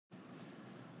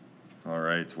All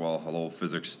right, well, hello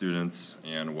physics students,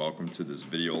 and welcome to this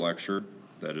video lecture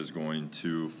that is going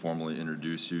to formally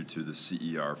introduce you to the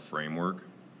CER framework.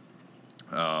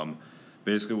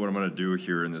 Basically what I'm going to do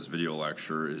here in this video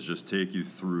lecture is just take you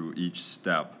through each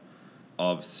step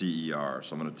of CER.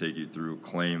 So I'm going to take you through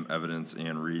claim, evidence,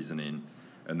 and reasoning,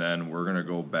 and then we're going to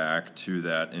go back to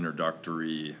that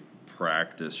introductory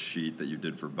practice sheet that you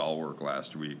did for bell work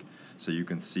last week so you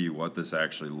can see what this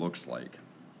actually looks like.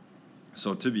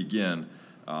 So to begin,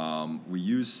 we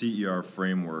use CER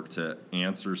framework to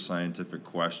answer scientific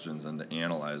questions and to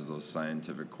analyze those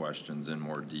scientific questions in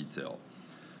more detail.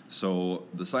 So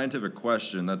the scientific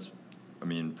question, that's,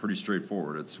 pretty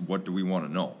straightforward. It's what do we want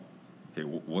to know? Okay,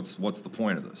 what's the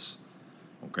point of this?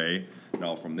 Okay,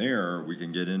 now from there we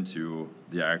can get into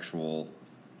the actual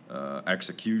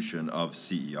execution of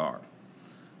CER.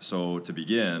 So to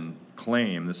begin,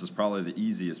 claim, this is probably the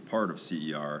easiest part of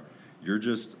CER. You're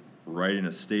just writing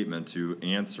a statement to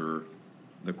answer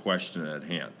the question at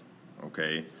hand,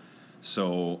 okay?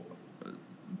 So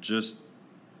just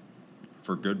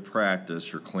for good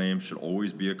practice, your claim should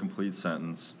always be a complete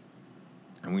sentence,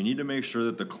 and we need to make sure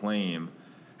that the claim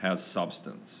has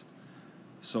substance.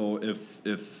 So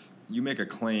if you make a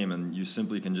claim and you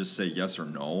simply can just say yes or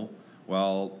no,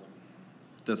 well,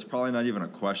 that's probably not even a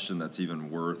question that's even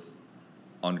worth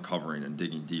uncovering and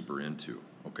digging deeper into,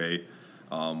 okay?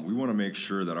 We want to make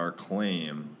sure that our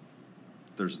claim,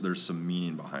 there's some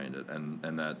meaning behind it,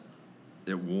 and that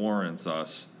it warrants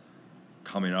us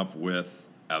coming up with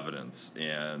evidence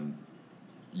and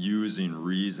using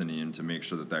reasoning to make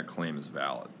sure that that claim is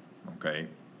valid, okay?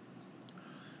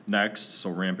 Next, so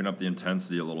ramping up the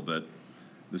intensity a little bit,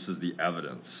 this is the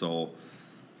evidence. So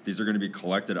these are going to be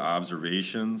collected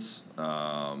observations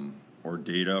or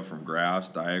data from graphs,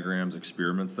 diagrams,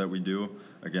 experiments that we do.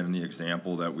 Again, in the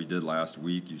example that we did last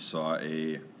week, you saw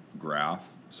a graph,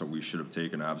 so we should have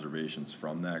taken observations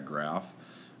from that graph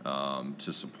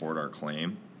to support our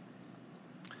claim.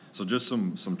 So just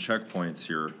some checkpoints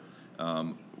here.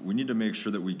 We need to make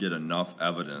sure that we get enough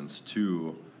evidence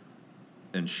to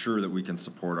ensure that we can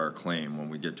support our claim when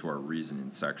we get to our reasoning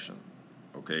section.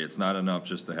 Okay, it's not enough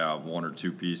just to have one or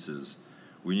two pieces.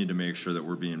 We need to make sure that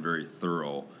we're being very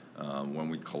thorough when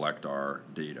we collect our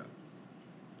data.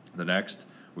 The next,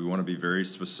 we want to be very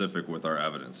specific with our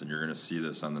evidence, and you're going to see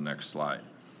this on the next slide.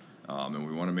 And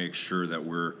we want to make sure that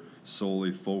we're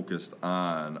solely focused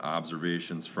on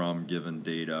observations from given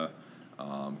data,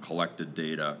 collected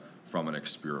data from an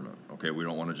experiment. Okay, we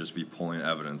don't want to just be pulling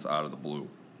evidence out of the blue.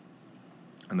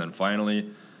 And then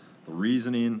finally, the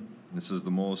reasoning. This is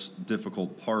the most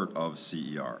difficult part of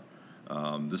CER.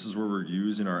 This is where we're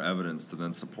using our evidence to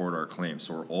then support our claim.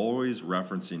 So we're always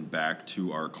referencing back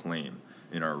to our claim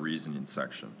in our reasoning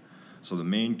section. So the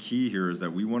main key here is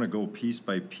that we want to go piece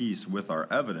by piece with our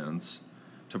evidence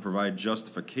to provide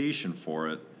justification for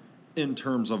it in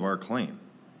terms of our claim,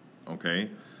 okay?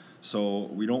 So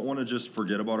we don't want to just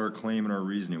forget about our claim and our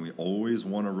reasoning. We always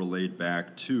want to relate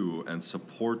back to and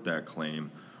support that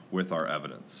claim with our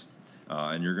evidence.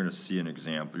 And you're going to see an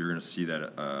example. You're going to see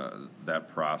that that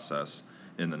process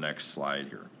in the next slide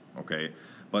here, okay?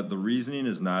 But the reasoning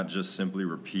is not just simply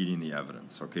repeating the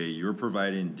evidence, okay? You're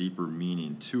providing deeper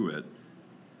meaning to it,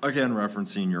 again,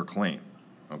 referencing your claim,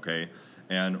 okay?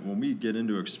 And when we get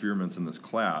into experiments in this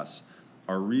class,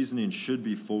 our reasoning should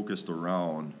be focused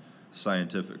around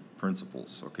scientific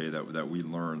principles, okay, that we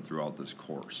learn throughout this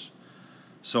course.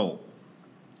 So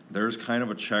there's kind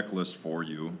of a checklist for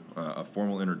you, a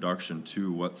formal introduction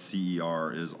to what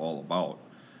CER is all about.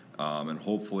 And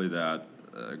hopefully that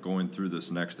going through this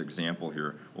next example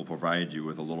here will provide you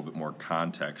with a little bit more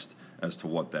context as to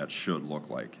what that should look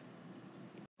like.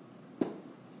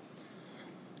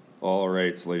 All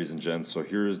right, ladies and gents, so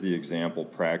here's the example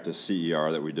practice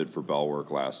CER that we did for bell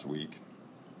work last week.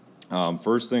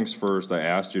 First things first, I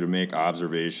asked you to make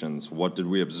observations. What did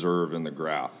we observe in the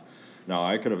graph? Now,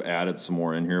 I could have added some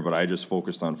more in here, but I just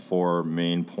focused on 4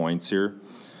 main points here.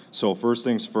 So first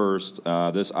things first,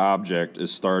 this object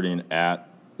is starting at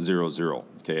 0, 0.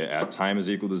 Okay, at time is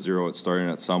equal to 0, it's starting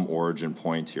at some origin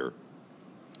point here.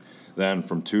 Then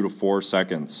from 2 to 4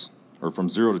 seconds, or from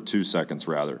 0 to 2 seconds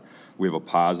rather, we have a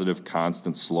positive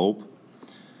constant slope.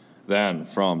 Then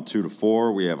from 2 to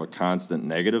 4, we have a constant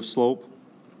negative slope.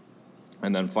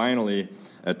 And then finally,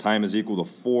 at time is equal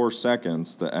to 4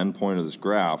 seconds, the end point of this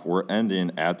graph, we're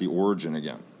ending at the origin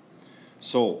again.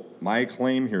 So my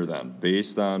claim here then,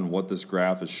 based on what this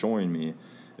graph is showing me,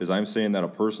 is I'm saying that a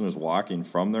person is walking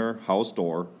from their house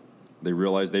door, they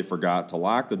realize they forgot to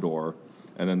lock the door,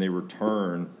 and then they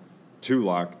return to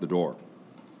lock the door.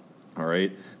 All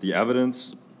right, the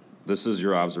evidence, this is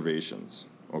your observations.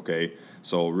 okay?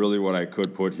 So really what I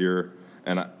could put here,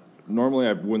 and normally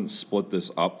I wouldn't split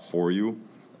this up for you,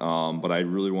 but I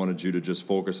really wanted you to just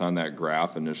focus on that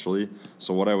graph initially.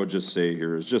 So what I would just say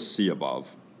here is just see above,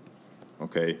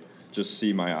 okay? Just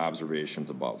see my observations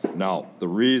above. Now, the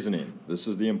reasoning, this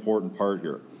is the important part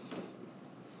here.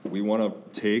 We want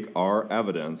to take our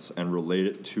evidence and relate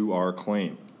it to our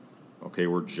claim. Okay,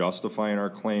 we're justifying our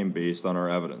claim based on our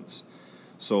evidence.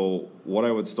 So what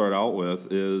I would start out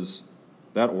with is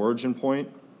that origin point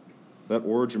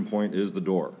is the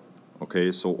door.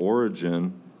 Okay, so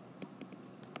origin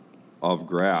of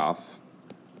graph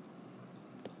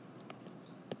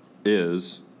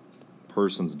is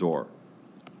person's door.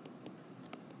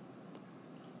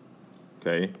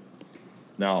 Okay,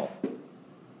 now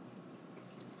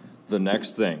the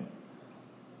next thing,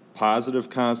 positive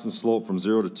constant slope from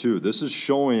 0 to 2. This is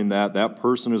showing that that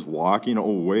person is walking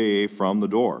away from the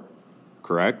door,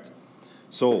 correct?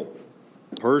 So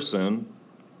person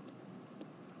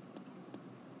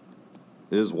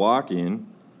is walking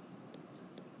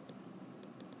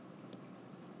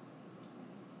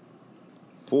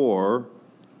for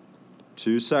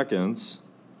 2 seconds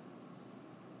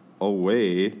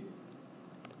away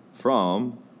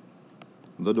from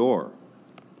the door.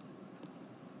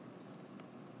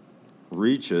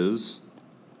 Reaches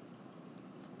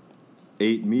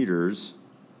 8 meters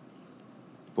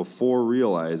before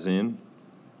realizing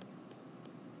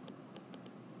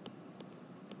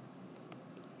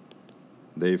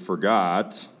they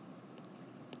forgot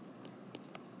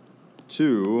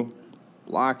to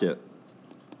lock it.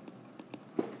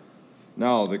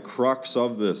 Now, the crux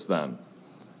of this then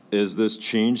is this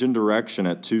change in direction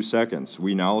at 2 seconds.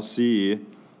 We now see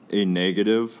a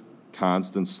negative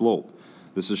constant slope.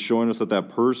 This is showing us that that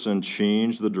person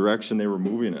changed the direction they were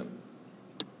moving in.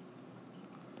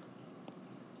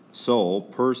 So,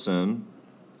 person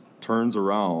turns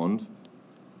around.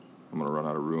 I'm going to run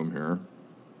out of room here.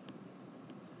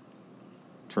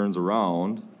 Turns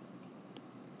around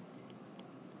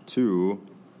to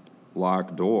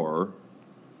lock door.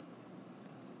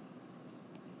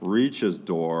 Reaches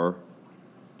door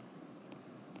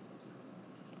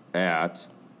at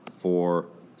 4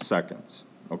 seconds.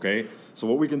 Okay, so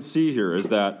what we can see here is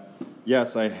that,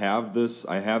 yes, I have these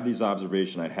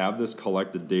observations, I have this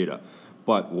collected data,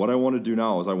 but what I want to do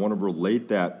now is I want to relate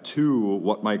that to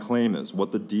what my claim is,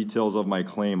 what the details of my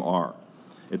claim are.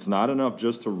 It's not enough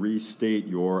just to restate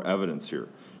your evidence here.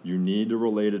 You need to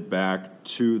relate it back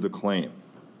to the claim,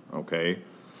 okay?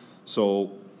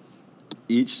 So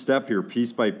each step here,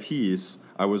 piece by piece,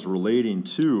 I was relating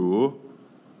to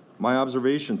my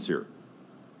observations here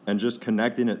and just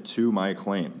connecting it to my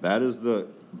claim. That is the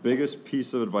biggest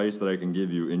piece of advice that I can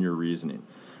give you in your reasoning.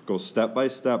 Go step by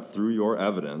step through your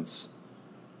evidence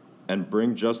and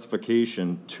bring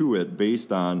justification to it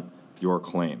based on your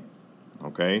claim,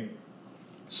 okay?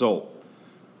 So,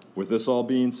 with this all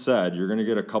being said, you're going to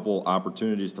get a couple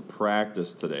opportunities to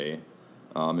practice today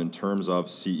in terms of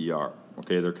CER.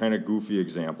 Okay, they're kind of goofy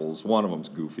examples. One of them's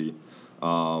goofy.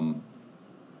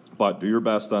 But do your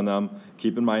best on them.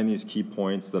 Keep in mind these key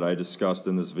points that I discussed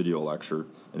in this video lecture.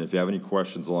 And if you have any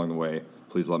questions along the way,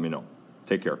 please let me know.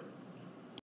 Take care.